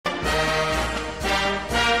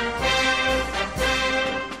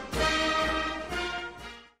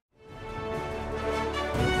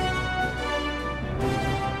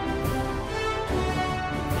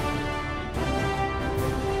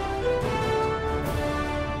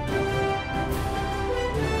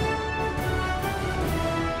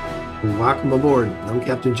Welcome aboard. I'm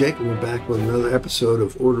Captain Jake, and we're back with another episode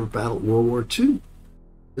of Order of Battle World War II.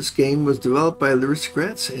 This game was developed by the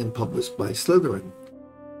Aristocrats and published by Slytherin.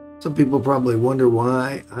 Some people probably wonder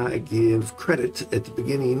why I give credit at the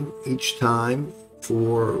beginning each time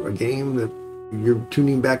for a game that you're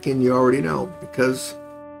tuning back in, you already know, because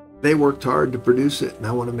they worked hard to produce it, and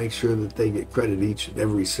I want to make sure that they get credit each and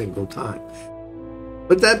every single time.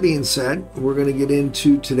 But that being said, we're going to get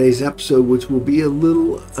into today's episode, which will be a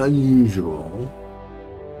little unusual,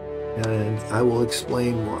 and I will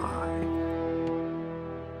explain why.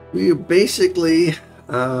 We are basically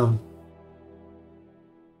going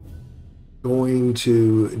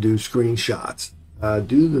to do screenshots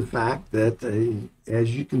due to the fact that,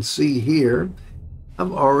 as you can see here,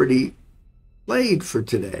 I've already played for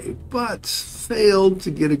today, but failed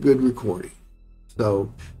to get a good recording.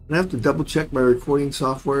 So I have to double check my recording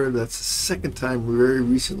software. That's the second time very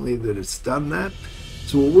recently that it's done that.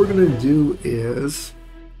 So what we're going to do is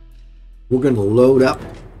we're going to load up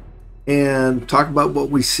and talk about what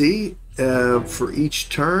we see for each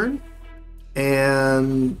turn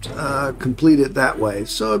and complete it that way.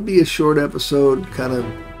 So it'd be a short episode, kind of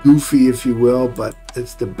goofy if you will, but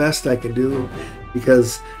it's the best I can do,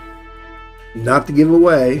 because not to give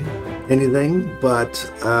away anything,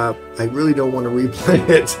 but I really don't want to replay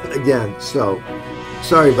it again. So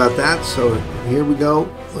sorry about that. So here we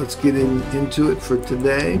go. Let's get into it for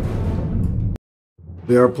today.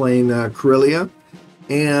 We are playing Karelia,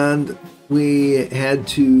 and we had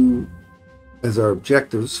to, as our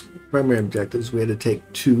objectives, primary objectives, we had to take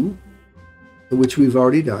 2, which we've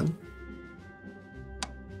already done.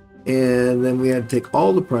 And then we had to take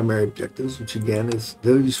all the primary objectives, which again is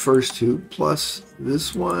those first 2, plus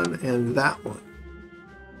this one and that one.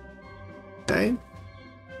 Okay,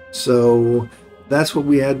 so that's what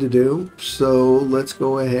we had to do. So let's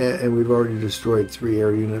go ahead, and we've already destroyed 3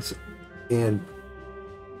 air units, and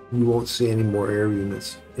you won't see any more air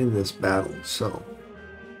units in this battle. So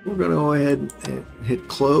we're going to go ahead and hit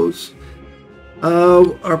close.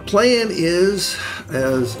 Our plan is,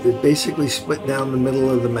 as it basically split down the middle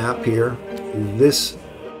of the map here, this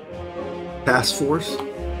task force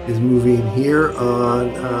is moving here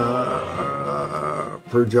on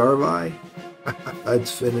Perjarvi.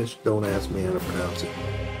 It's finished, don't ask me how to pronounce it.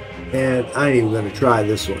 And I ain't even going to try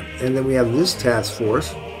this one. And then we have this task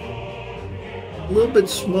force, a little bit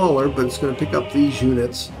smaller, but it's going to pick up these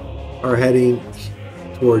units, are heading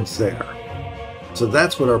towards there. So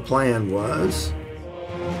that's what our plan was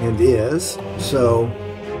and is. So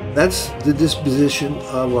that's the disposition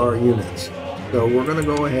of our units. So we're going to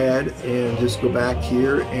go ahead and just go back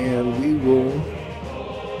here, and we will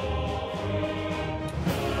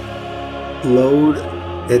load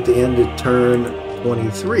at the end of turn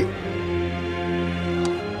 23.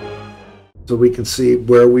 So we can see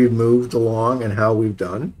where we've moved along and how we've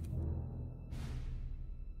done.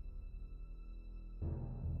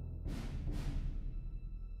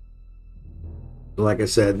 Like I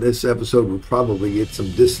said, this episode will probably get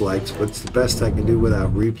some dislikes, but it's the best I can do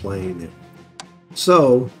without replaying it.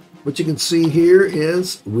 So what you can see here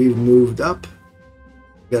is we've moved up.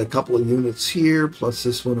 Got a couple of units here, plus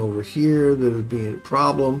this one over here that would be a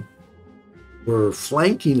problem. We're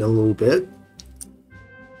flanking a little bit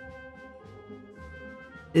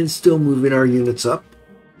and still moving our units up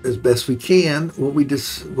as best we can. What we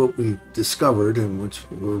discovered, and which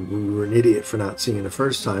we were an idiot for not seeing the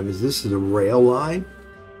first time, is this is a rail line,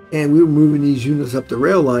 and we were moving these units up the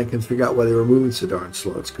rail line. Can figure out why they were moving so darn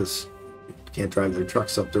slow. It's because you can't drive their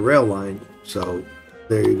trucks up the rail line. So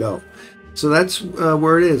there you go. So that's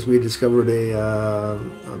where it is. We discovered a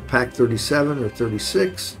Pack 37 or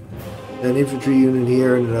 36, an infantry unit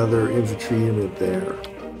here, and another infantry unit there.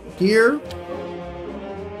 Here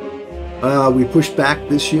we pushed back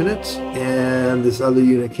this unit, and this other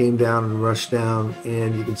unit came down and rushed down,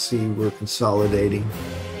 and you can see we're consolidating.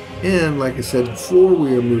 And like I said before,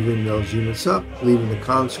 we are moving those units up, leaving the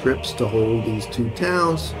conscripts to hold these 2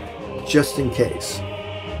 towns just in case.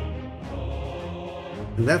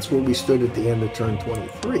 And that's where we stood at the end of turn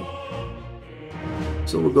 23.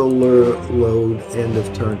 So we'll go load end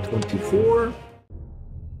of turn 24.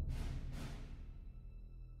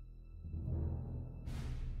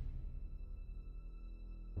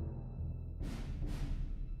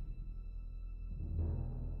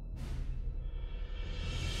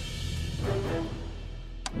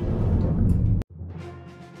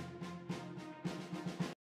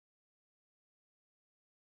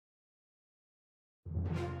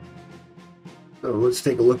 So let's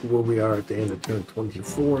take a look at where we are at the end of turn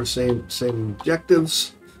 24. Same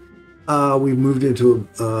objectives. We've moved into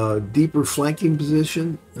a deeper flanking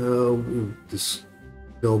position. We've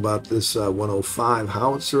know about this 105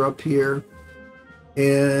 howitzer up here.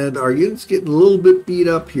 And our unit's getting a little bit beat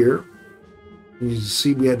up here. You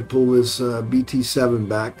see we had to pull this BT7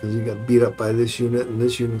 back because he got beat up by this unit, and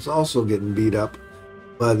this unit's also getting beat up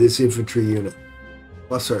by this infantry unit.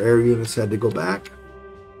 Plus our air units had to go back.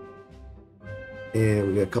 And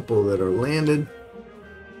we got a couple that are landed.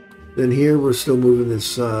 Then here we're still moving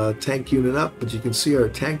this tank unit up, but you can see our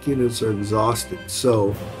tank units are exhausted.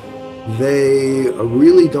 So they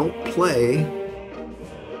really don't play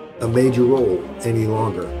a major role any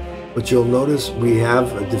longer. But you'll notice we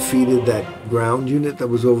have defeated that ground unit that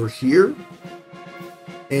was over here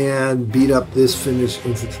and beat up this Finnish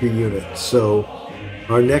infantry unit. So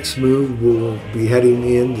our next move will be heading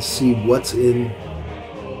in to see what's in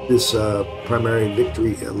this primary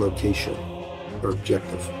victory location or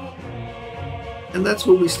objective. And that's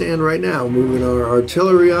where we stand right now, moving our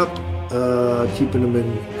artillery up, keeping them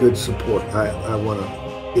in good support. I want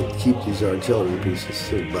to keep these artillery pieces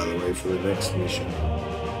too, by the way, for the next mission.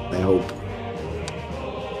 I hope.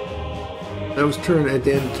 That was at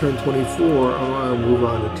the end of turn 24. I want to move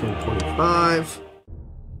on to turn 25.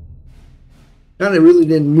 Kind of really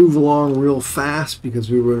didn't move along real fast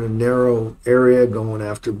because we were in a narrow area going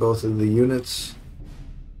after both of the units.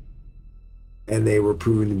 And they were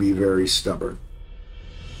proving to be very stubborn.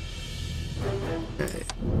 Okay.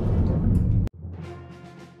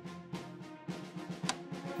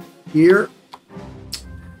 Here.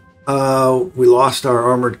 We lost our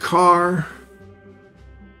armored car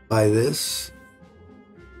by this,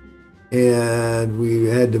 and we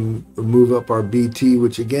had to move up our BT,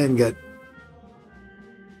 which again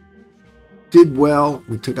did well.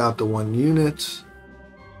 We took out the one unit,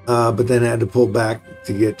 but then had to pull back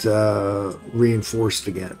to get reinforced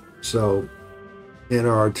again. So, in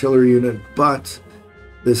our artillery unit, but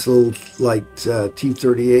this little light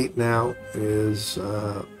T-38 now is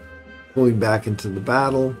pulling back into the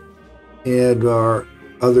battle. And our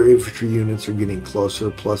other infantry units are getting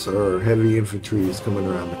closer, plus our heavy infantry is coming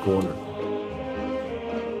around the corner.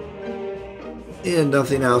 And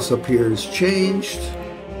nothing else up here has changed.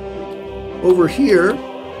 Over here,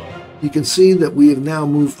 you can see that we have now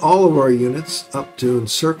moved all of our units up to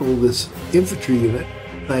encircle this infantry unit.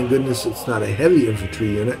 Thank goodness it's not a heavy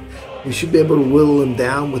infantry unit. We should be able to whittle them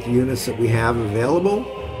down with the units that we have available.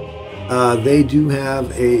 They do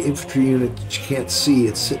have a infantry unit that you can't see.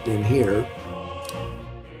 It's sitting in here.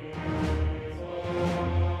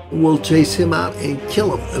 We'll chase him out and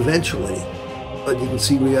kill him eventually. But you can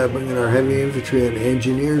see we got to bring in our heavy infantry and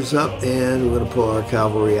engineers up, and we're going to pull our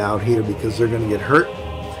cavalry out here because they're going to get hurt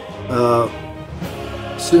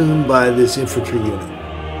soon by this infantry unit.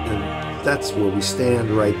 And that's where we stand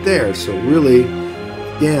right there. So really,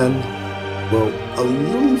 again, we're a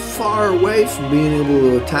little far away from being able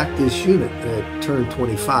to attack this unit at turn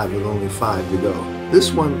 25 with only 5 to go.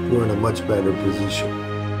 This one, we're in a much better position.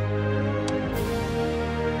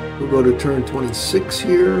 We'll go to turn 26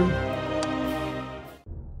 here.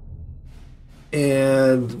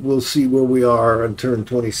 And we'll see where we are on turn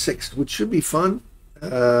 26, which should be fun.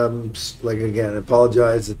 Like again, I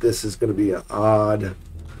apologize that this is going to be an odd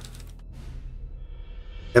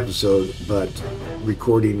episode, but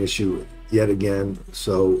recording issue yet again.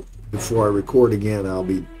 So before I record again, I'll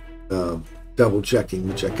be double checking,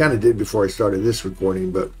 which I kind of did before I started this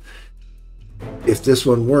recording. But if this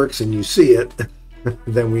one works and you see it,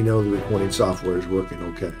 then we know the recording software is working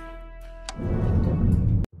okay.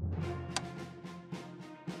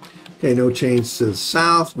 Okay, no change to the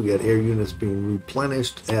south. We got air units being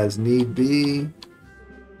replenished as need be,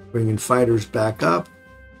 bringing fighters back up.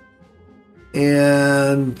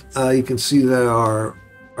 And you can see that our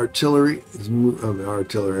artillery is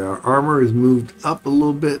our armor is moved up a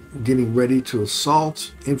little bit, getting ready to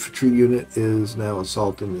assault. Infantry unit is now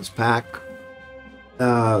assaulting this pack.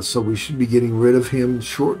 So we should be getting rid of him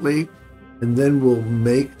shortly. And then we'll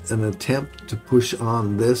make an attempt to push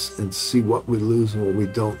on this and see what we lose and what we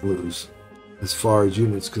don't lose as far as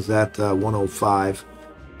units, because that 105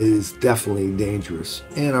 is definitely dangerous.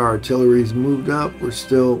 And our artillery's moved up. We're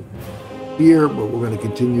still here, but we're going to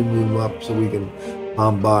continue to move up so we can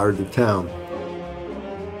bombard the town.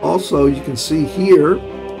 Also, you can see here,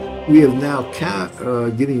 we have now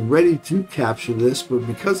getting ready to capture this, but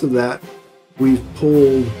because of that, we've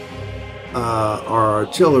pulled our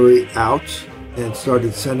artillery out and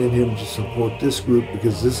started sending him to support this group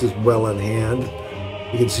because this is well in hand.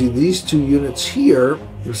 You can see these two units here,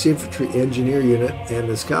 this infantry engineer unit and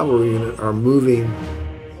this cavalry unit, are moving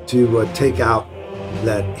to take out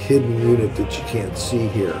that hidden unit that you can't see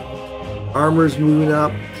here. Armor's moving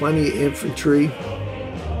up, plenty of infantry.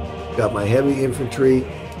 Got my heavy infantry,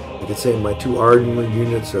 Like I say, my two armor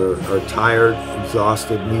units are tired,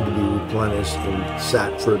 exhausted, need to be replenished, and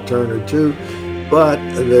sat for a turn or two, but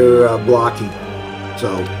they're blocking.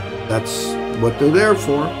 So that's what they're there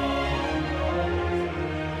for.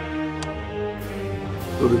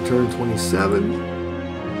 Go to turn 27.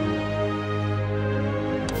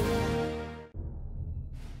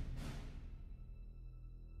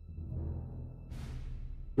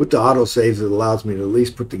 With the autosaves, it allows me to at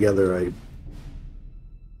least put together a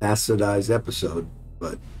bastardized episode.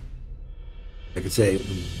 But like I say,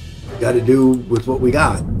 got to do with what we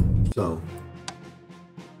got. So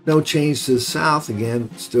no change to the south. Again,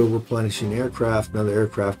 still replenishing aircraft. Another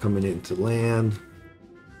aircraft coming into land.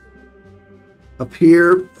 Up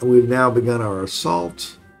here, we've now begun our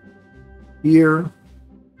assault. Here,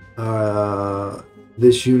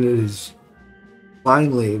 this unit has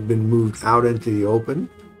finally been moved out into the open,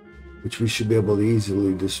 which we should be able to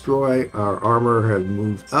easily destroy. Our armor have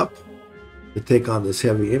moved up to take on this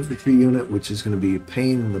heavy infantry unit, which is going to be a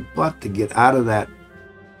pain in the butt to get out of that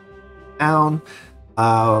town.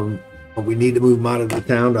 But we need to move them out of the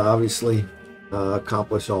town to obviously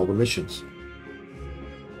accomplish all the missions.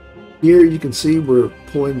 Here you can see we're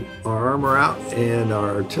pulling our armor out and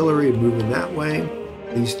our artillery moving that way.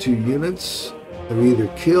 These two units have either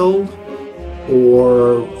killed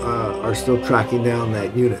or are still tracking down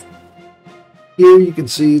that unit. Here you can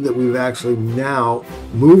see that we've actually now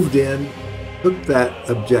moved in, took that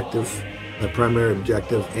objective, the primary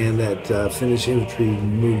objective, and that Finnish infantry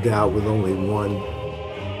moved out with only one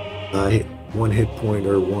hit point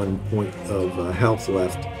or 1 point of health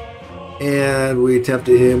left. And we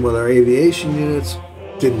attempted him with our aviation units.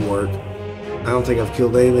 Didn't work. I don't think I've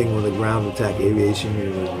killed anything with a ground attack aviation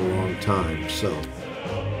unit in a long time. So,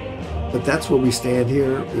 but that's where we stand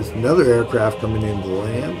here. There's another aircraft coming into the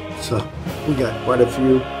land. So we got quite a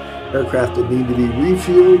few aircraft that need to be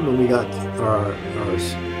refueled. And we got our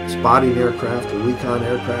spotting aircraft or recon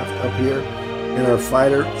aircraft up here, and our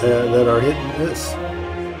fighter that are hitting this.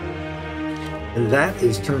 And that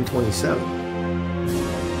is turn 27.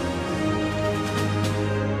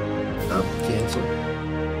 Cancel.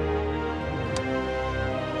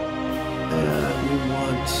 We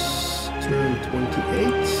want turn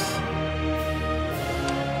 28.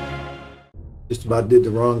 Just about did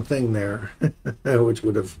the wrong thing there, which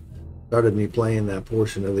would have started me playing that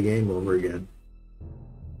portion of the game over again.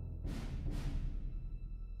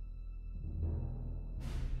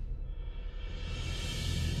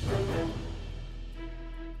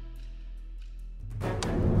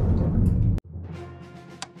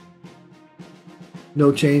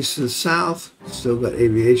 No change to the south. Still got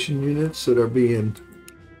aviation units that are being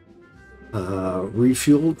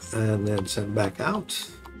refueled and then sent back out.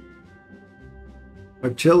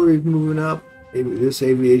 Artillery moving up. This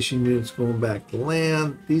aviation unit's going back to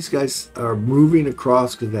land. These guys are moving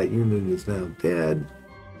across because that unit is now dead.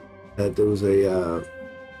 There was a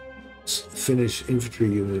Finnish infantry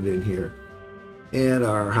unit in here. And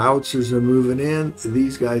our howitzers are moving in.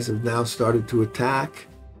 These guys have now started to attack.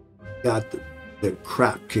 Got the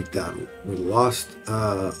crap kicked out. We lost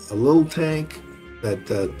a little tank, that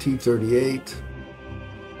T-38,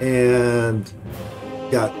 and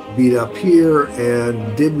got beat up here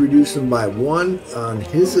and did reduce him by 1 on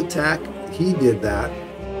his attack. He did that.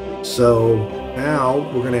 So now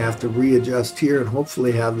we're going to have to readjust here and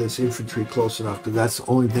hopefully have this infantry close enough, because that's the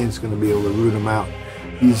only thing that's going to be able to root them out.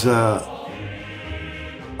 These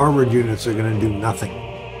armored units are going to do nothing.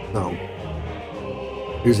 So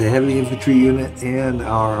here's a heavy infantry unit and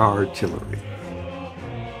our artillery.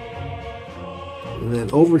 And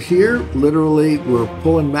then over here, literally, we're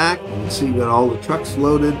pulling back. You can see we got all the trucks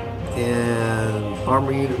loaded and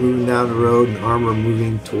armor unit moving down the road and armor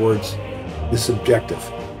moving towards this objective.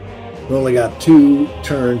 We only got 2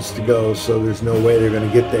 turns to go, so there's no way they're going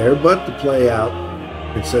to get there. But to play out,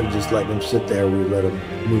 instead of just letting them sit there, we let them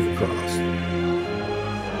move across.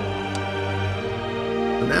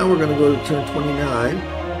 So now we're going to go to turn 29.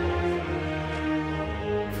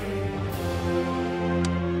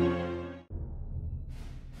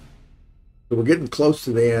 So we're getting close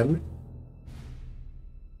to the end.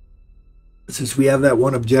 Since we have that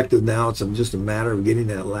one objective now, it's just a matter of getting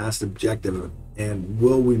that last objective. And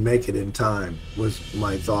will we make it in time, was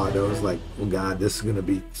my thought. I was like, oh God, this is going to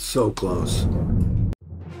be so close.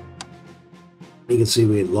 You can see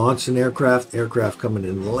we had launched an aircraft coming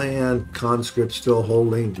in land, conscript still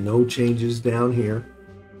holding, no changes down here.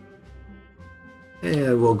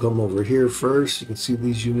 And we'll come over here first. You can see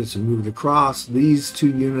these units have moved across. These 2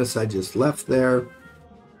 units I just left there.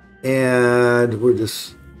 And we're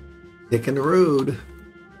just taking the road.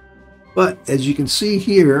 But as you can see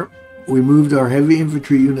here, we moved our heavy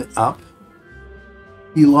infantry unit up.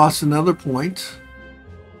 He lost another point.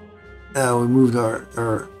 We moved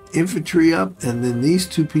our infantry up, and then these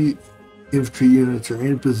two infantry units are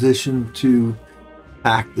in position to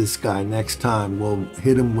attack this guy next time. We'll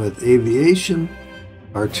hit him with aviation,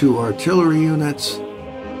 our 2 artillery units,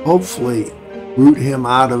 hopefully root him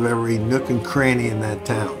out of every nook and cranny in that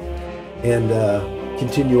town, and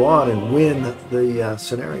continue on and win the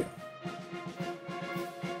scenario.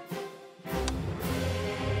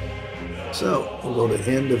 So we'll go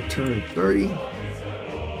to end of turn 30.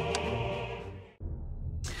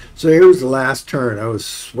 So here was the last turn. I was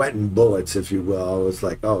sweating bullets, if you will. I was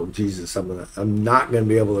like, oh Jesus, I'm not gonna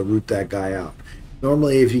be able to root that guy out.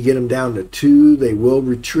 Normally if you get them down to 2, they will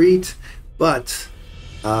retreat, but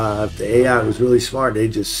if the AI was really smart, they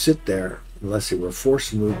just sit there unless they were forced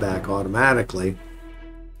to move back automatically,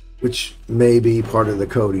 which may be part of the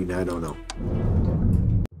coding, I don't know.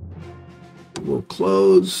 We'll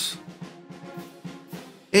close.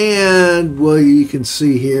 And well, you can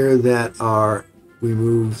see here that we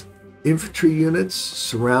moved infantry units,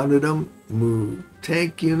 surrounded them, moved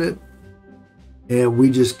tank unit, and we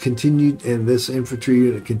just continued, and this infantry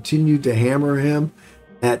unit continued to hammer him.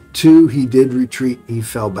 At 2, he did retreat. He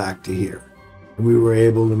fell back to here, and we were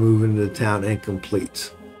able to move into the town and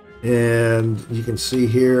complete. And you can see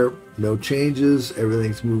here, no changes.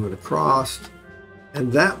 Everything's moving across,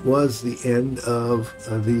 and that was the end of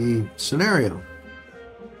the scenario.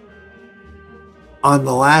 On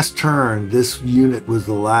the last turn, this unit was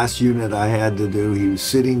the last unit I had to do. He was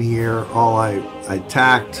sitting here. I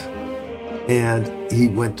attacked, and he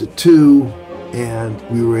went to 2, and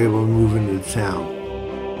we were able to move into the town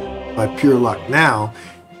by pure luck. Now,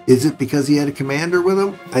 is it because he had a commander with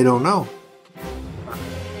him? I don't know,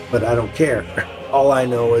 but I don't care. All I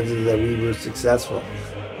know is that we were successful,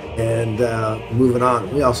 and moving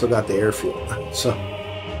on. We also got the airfield, so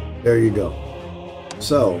there you go.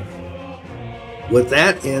 So with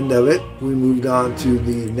that end of it, we moved on to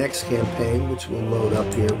the next campaign, which we'll load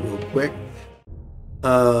up here real quick.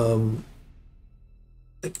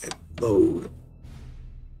 Load.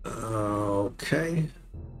 Okay.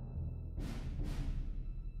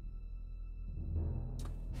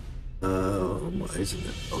 Why isn't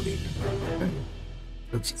it loading? Okay.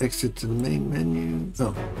 Let's exit to the main menu.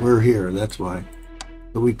 Oh, we're here. That's why.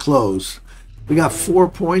 So we close. We got 4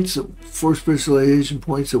 points, 4 specialization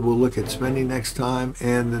points that we'll look at spending next time.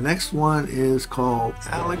 And the next one is called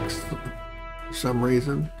Alex for some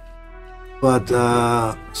reason. But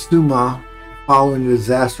Stuma, following the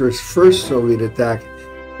disastrous first Soviet attack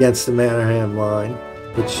against the Mannerheim line,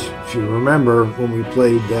 which, if you remember, when we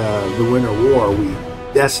played the Winter War, we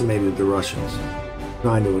decimated the Russians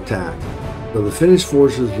trying to attack. So the Finnish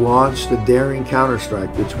forces launched a daring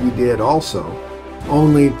counterstrike, which we did also,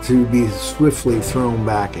 only to be swiftly thrown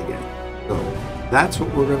back again. So that's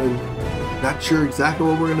what we're going to, not sure exactly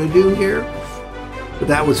what we're going to do here, but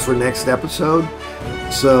that was for next episode.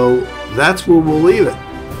 So that's where we'll leave it.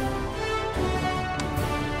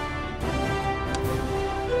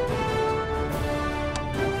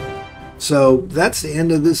 So that's the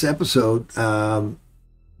end of this episode.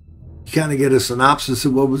 You kind of get a synopsis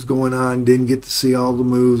of what was going on. Didn't get to see all the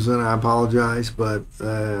moves, and I apologize, but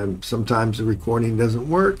sometimes the recording doesn't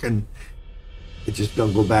work, and it just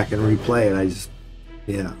don't go back and replay it.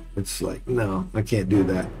 It's like, no, I can't do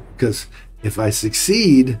that, because if I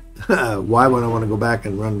succeed, why would I want to go back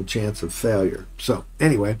and run the chance of failure? So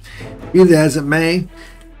anyway, be that as it may,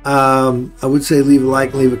 I would say leave a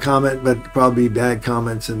like, leave a comment, but probably bad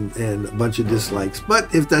comments and a bunch of dislikes.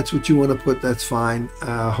 But if that's what you want to put, that's fine.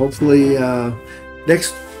 Hopefully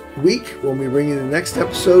next week, when we bring in the next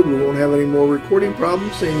episode, we won't have any more recording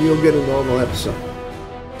problems, and you'll get a normal episode.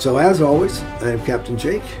 So as always, I am Captain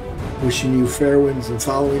Jake, wishing you fair winds and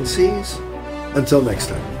following seas. Until next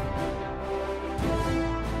time.